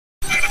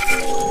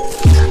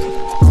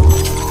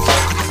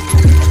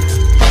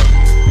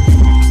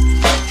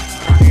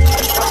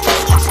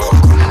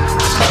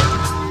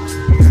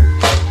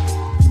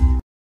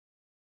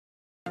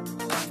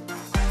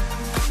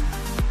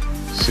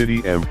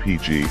City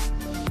MPG,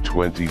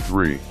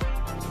 23.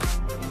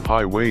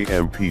 Highway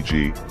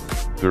MPG,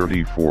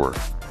 34.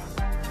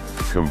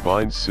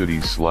 Combined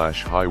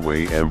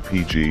City/Highway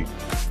MPG,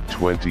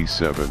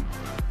 27.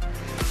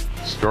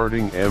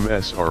 Starting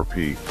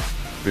MSRP,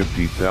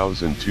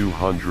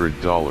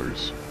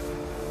 $50,200.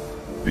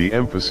 The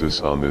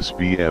emphasis on this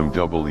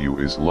BMW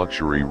is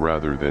luxury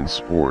rather than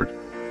sport,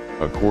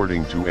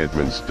 according to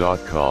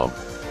Edmunds.com.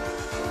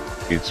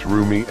 It's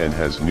roomy and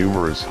has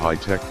numerous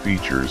high-tech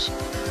features,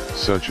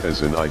 such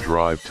as an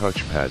iDrive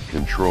touchpad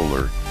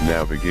controller,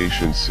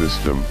 navigation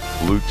system,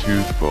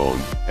 Bluetooth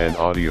phone, and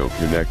audio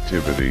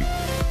connectivity,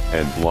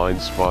 and blind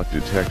spot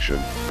detection.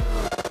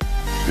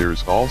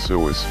 There's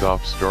also a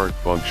stop-start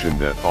function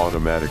that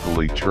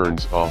automatically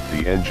turns off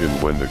the engine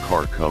when the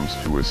car comes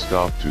to a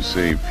stop to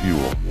save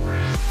fuel.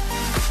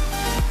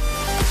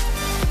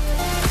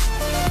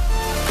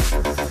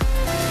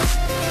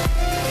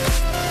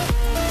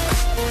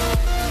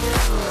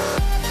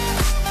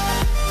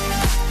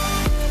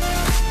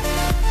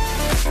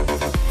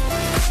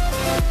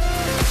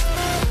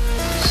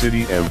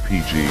 City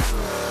MPG,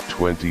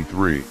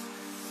 23.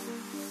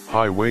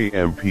 Highway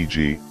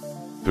MPG,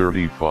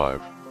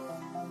 35.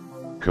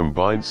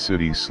 Combined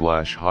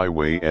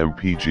City/Highway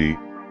MPG,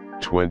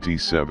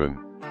 27.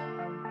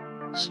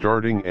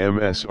 Starting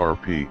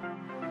MSRP,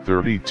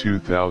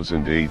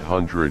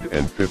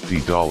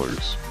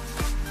 $32,850.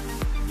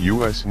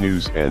 US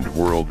News and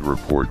World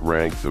Report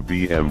ranked the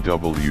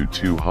BMW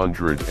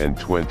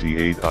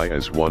 228i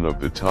as one of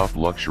the top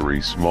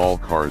luxury small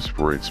cars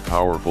for its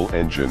powerful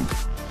engine,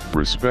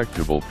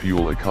 respectable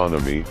fuel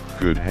economy,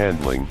 good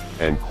handling,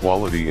 and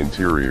quality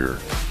interior.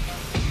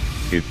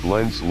 It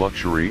blends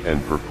luxury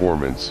and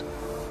performance,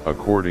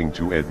 according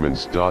to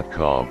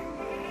Edmunds.com.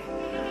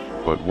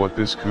 But what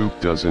this coupe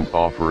doesn't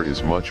offer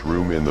is much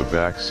room in the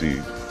back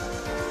seat.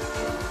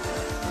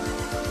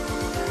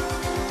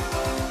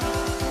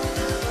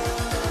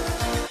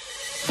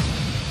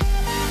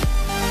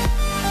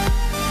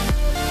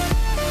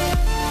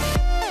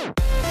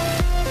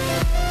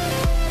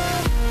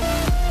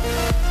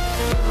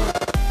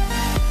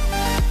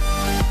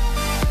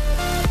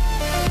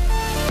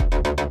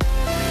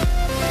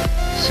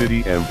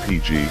 City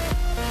MPG,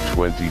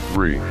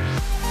 23.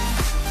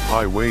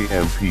 Highway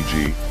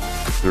MPG,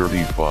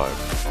 35.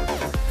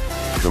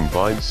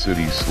 Combined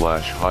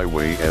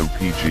City/Highway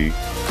MPG,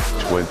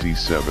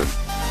 27.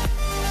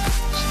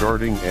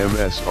 Starting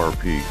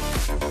MSRP,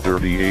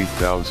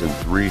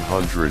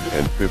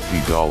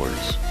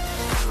 $38,350.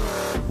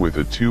 With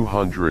a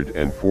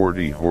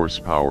 240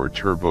 horsepower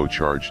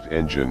turbocharged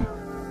engine,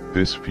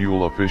 this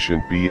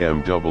fuel-efficient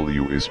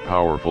BMW is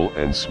powerful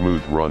and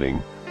smooth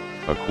running,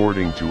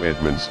 according to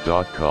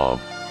Edmunds.com.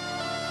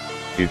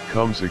 It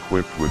comes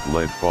equipped with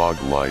LED fog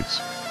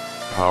lights,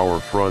 power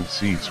front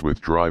seats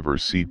with driver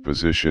seat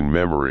position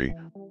memory,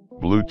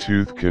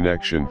 Bluetooth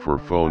connection for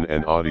phone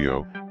and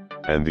audio,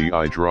 and the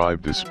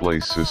iDrive display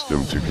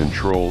system to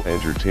control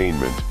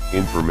entertainment,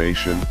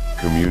 information,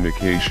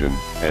 communication,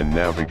 and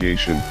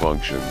navigation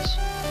functions.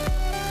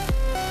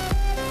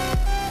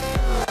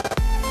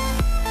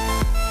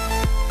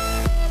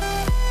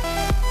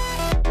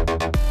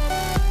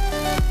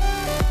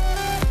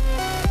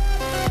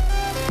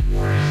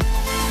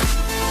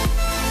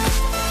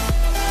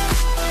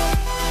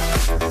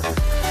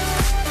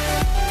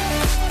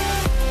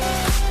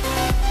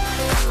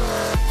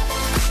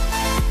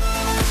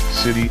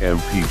 City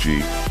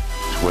MPG,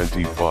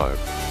 25.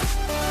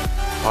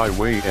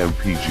 Highway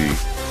MPG,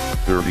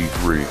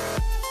 33.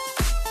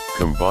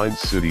 Combined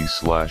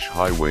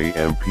City/Highway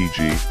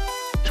MPG,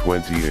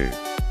 28.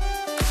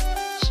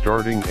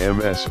 Starting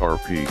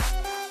MSRP,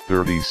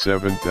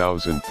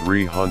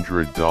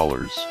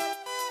 $37,300.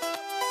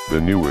 The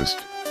newest,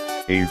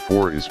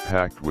 A4 is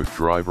packed with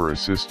driver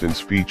assistance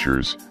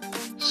features,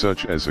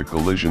 such as a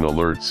collision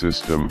alert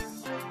system,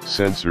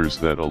 sensors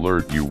that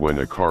alert you when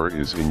a car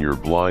is in your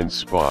blind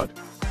spot,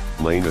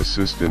 lane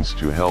assistance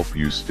to help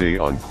you stay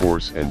on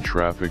course, and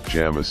traffic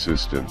jam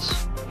assistance.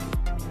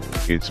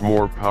 It's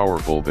more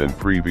powerful than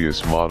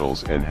previous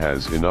models and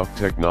has enough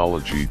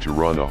technology to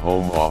run a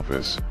home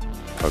office,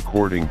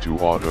 according to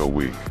Auto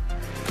Week.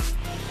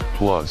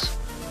 Plus,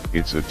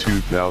 it's a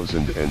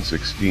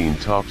 2016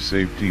 top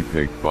safety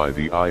pick by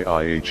the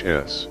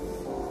IIHS.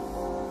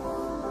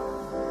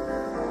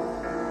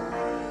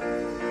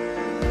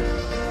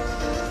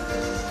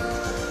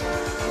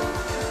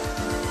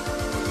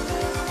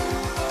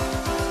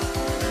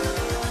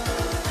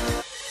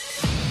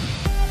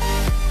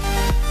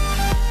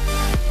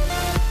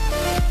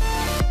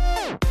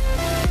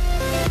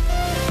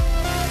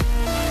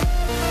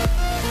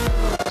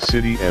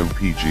 City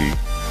MPG,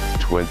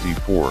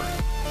 24.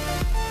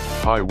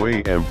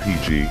 Highway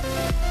MPG,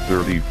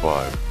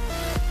 35.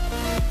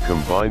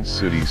 Combined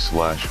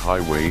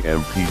City/Highway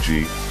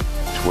MPG,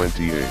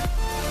 28.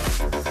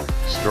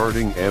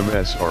 Starting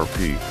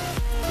MSRP,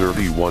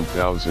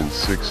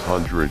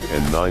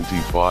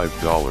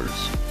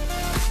 $31,695.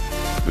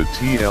 The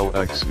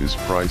TLX is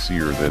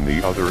pricier than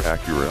the other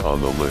Acura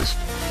on the list,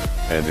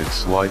 and it's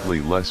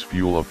slightly less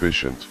fuel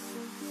efficient.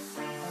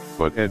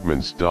 but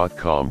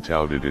Edmunds.com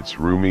touted its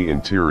roomy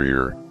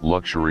interior,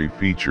 luxury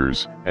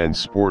features, and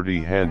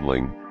sporty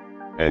handling,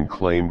 and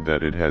claimed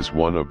that it has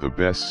one of the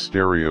best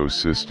stereo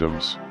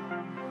systems.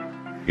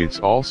 It's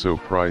also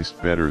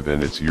priced better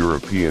than its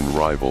European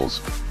rivals,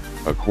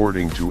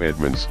 according to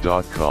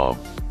Edmunds.com.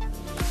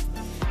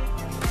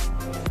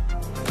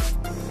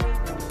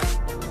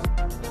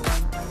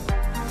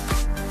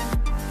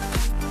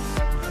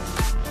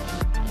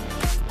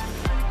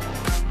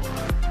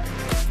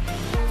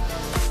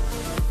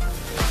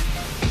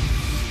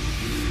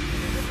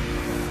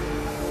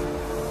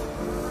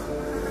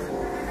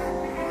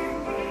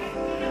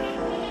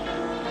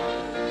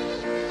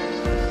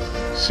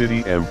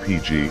 City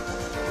MPG,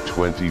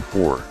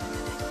 24.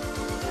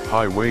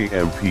 Highway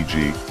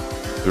MPG,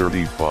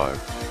 35.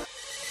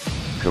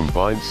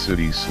 Combined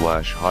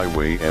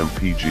City/Highway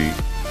MPG,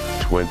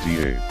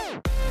 28.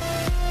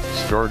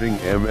 Starting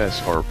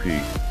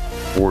MSRP,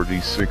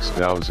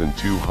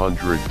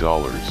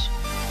 $46,200.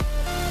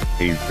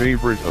 A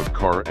favorite of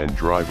Car and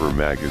Driver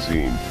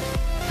magazine,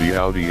 the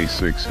Audi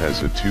A6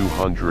 has a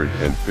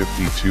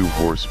 252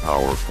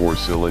 horsepower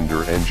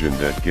 4-cylinder engine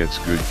that gets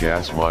good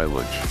gas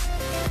mileage.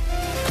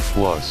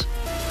 Plus,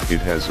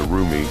 it has a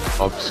roomy,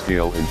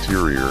 upscale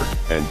interior,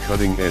 and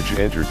cutting-edge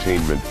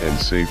entertainment and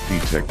safety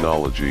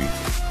technology,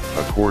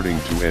 according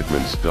to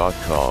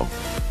Edmunds.com.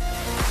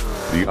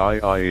 The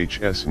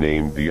IIHS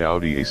named the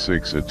Audi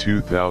A6 a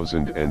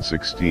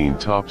 2016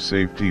 top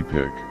safety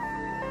pick.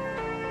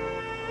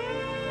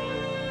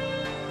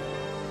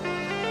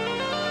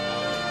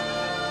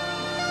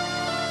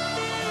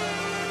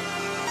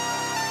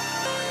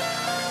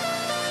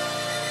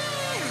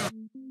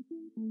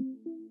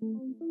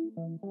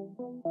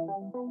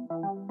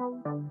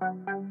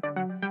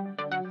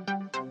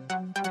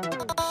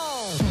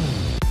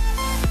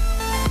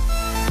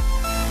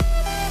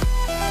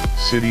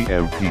 City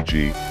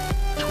MPG,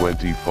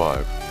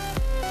 25.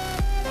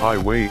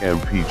 Highway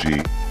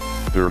MPG,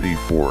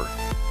 34.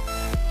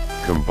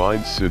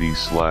 Combined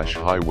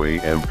City/Highway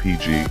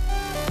MPG,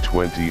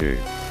 28.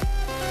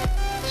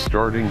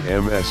 Starting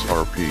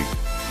MSRP,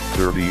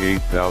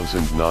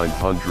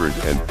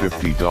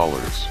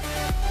 $38,950.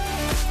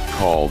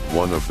 Called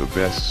one of the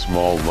best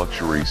small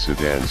luxury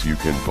sedans you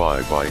can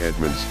buy by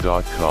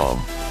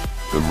Edmunds.com.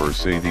 The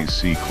Mercedes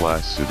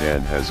C-Class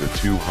sedan has a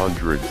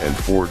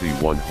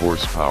 241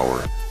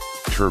 horsepower,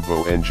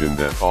 turbo engine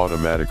that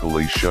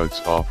automatically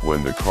shuts off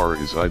when the car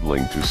is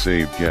idling to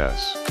save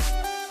gas.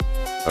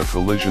 A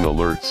collision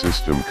alert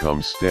system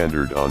comes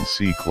standard on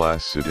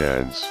C-Class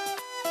sedans.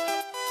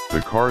 The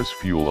car's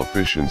fuel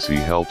efficiency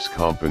helps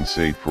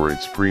compensate for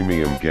its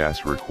premium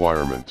gas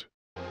requirement.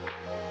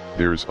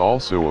 There's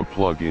also a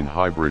plug-in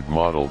hybrid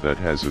model that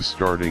has a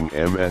starting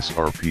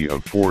MSRP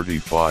of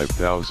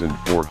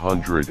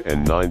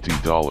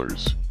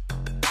 $45,490.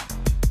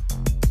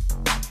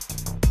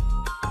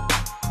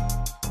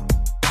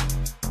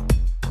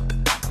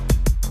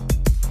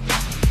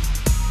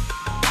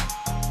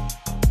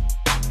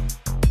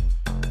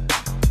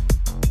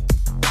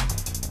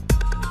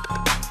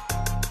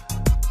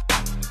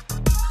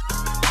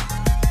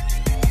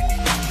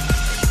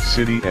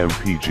 City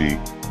MPG,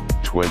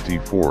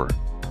 24.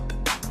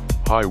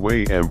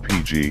 Highway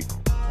MPG,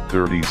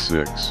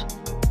 36.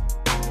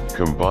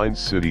 Combined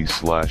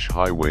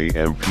City/Highway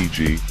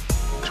MPG,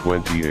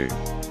 28.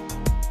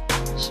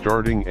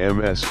 Starting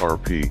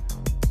MSRP,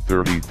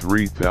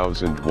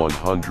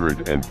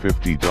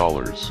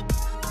 $33,150.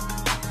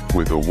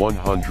 With a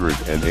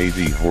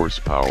 180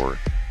 horsepower,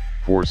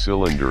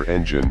 4-cylinder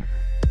engine,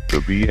 the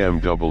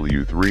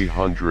BMW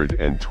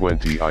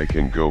 320i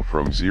can go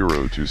from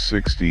 0 to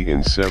 60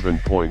 in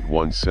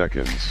 7.1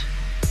 seconds.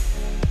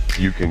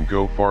 You can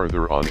go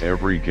farther on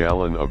every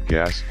gallon of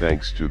gas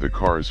thanks to the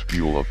car's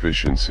fuel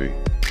efficiency.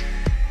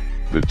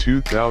 The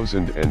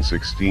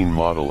 2016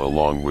 model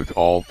along with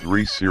all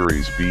 3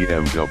 Series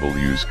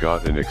BMWs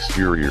got an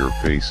exterior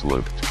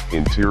facelift,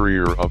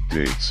 interior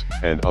updates,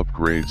 and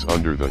upgrades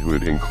under the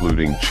hood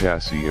including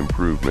chassis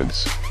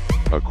improvements,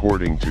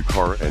 according to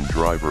Car and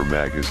Driver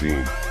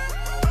magazine.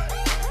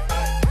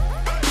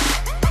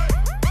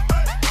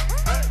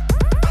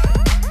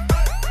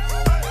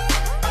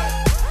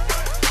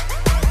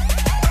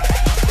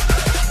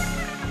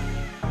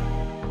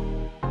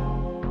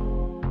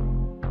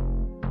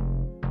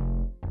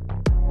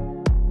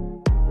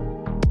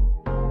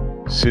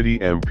 City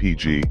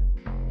MPG,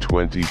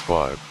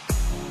 25.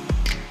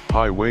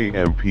 Highway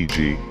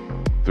MPG,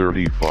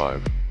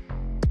 35.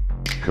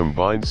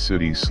 Combined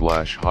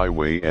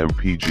City/Highway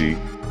MPG,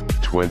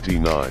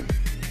 29.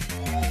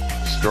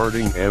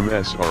 Starting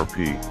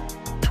MSRP,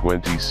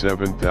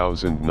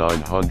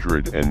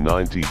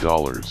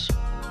 $27,990.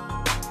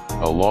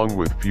 Along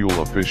with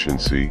fuel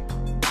efficiency,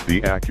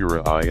 the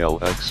Acura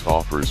ILX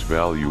offers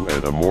value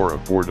at a more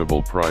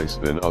affordable price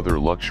than other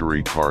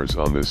luxury cars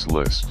on this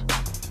list.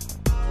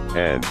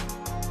 And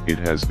it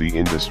has the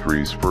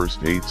industry's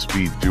first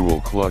 8-speed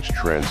dual-clutch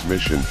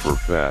transmission for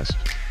fast,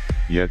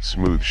 yet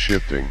smooth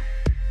shifting.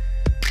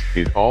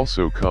 It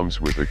also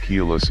comes with a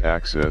keyless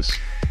access,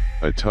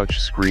 a touch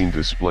screen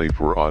display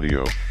for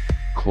audio,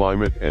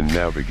 climate and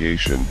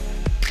navigation,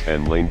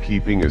 and lane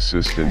keeping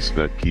assistance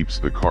that keeps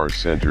the car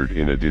centered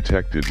in a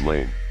detected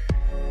lane.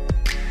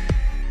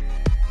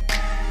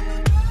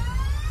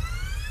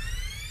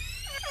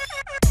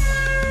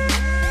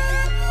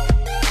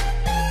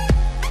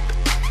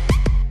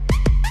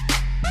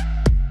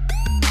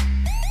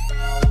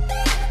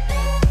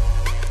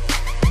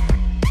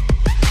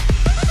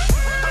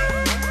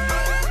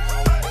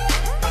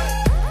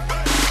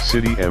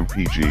 City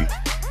MPG,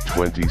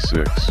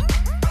 26.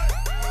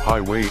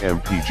 Highway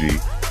MPG,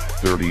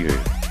 38.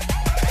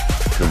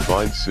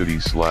 Combined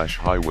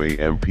City/Highway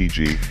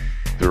MPG,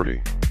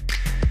 30.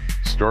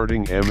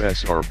 Starting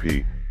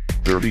MSRP,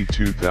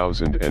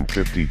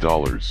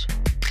 $32,050.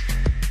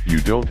 You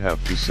don't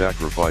have to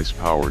sacrifice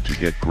power to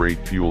get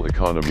great fuel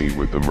economy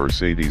with the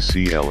Mercedes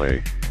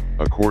CLA,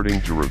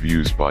 according to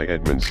reviews by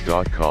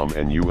Edmunds.com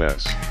and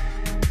US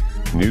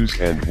News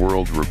and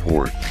World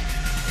Report.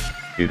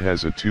 It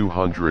has a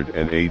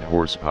 208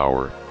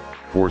 horsepower,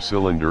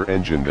 4-cylinder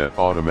engine that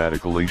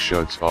automatically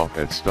shuts off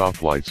at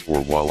stoplights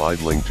or while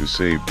idling to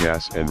save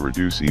gas and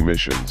reduce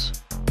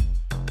emissions.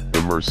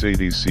 The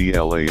Mercedes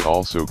CLA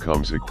also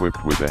comes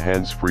equipped with a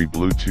hands-free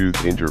Bluetooth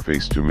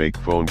interface to make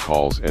phone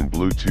calls and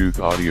Bluetooth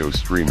audio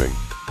streaming.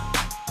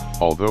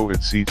 Although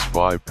it seats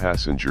 5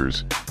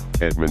 passengers,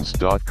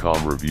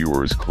 Edmunds.com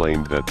reviewers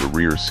claimed that the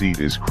rear seat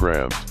is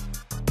cramped.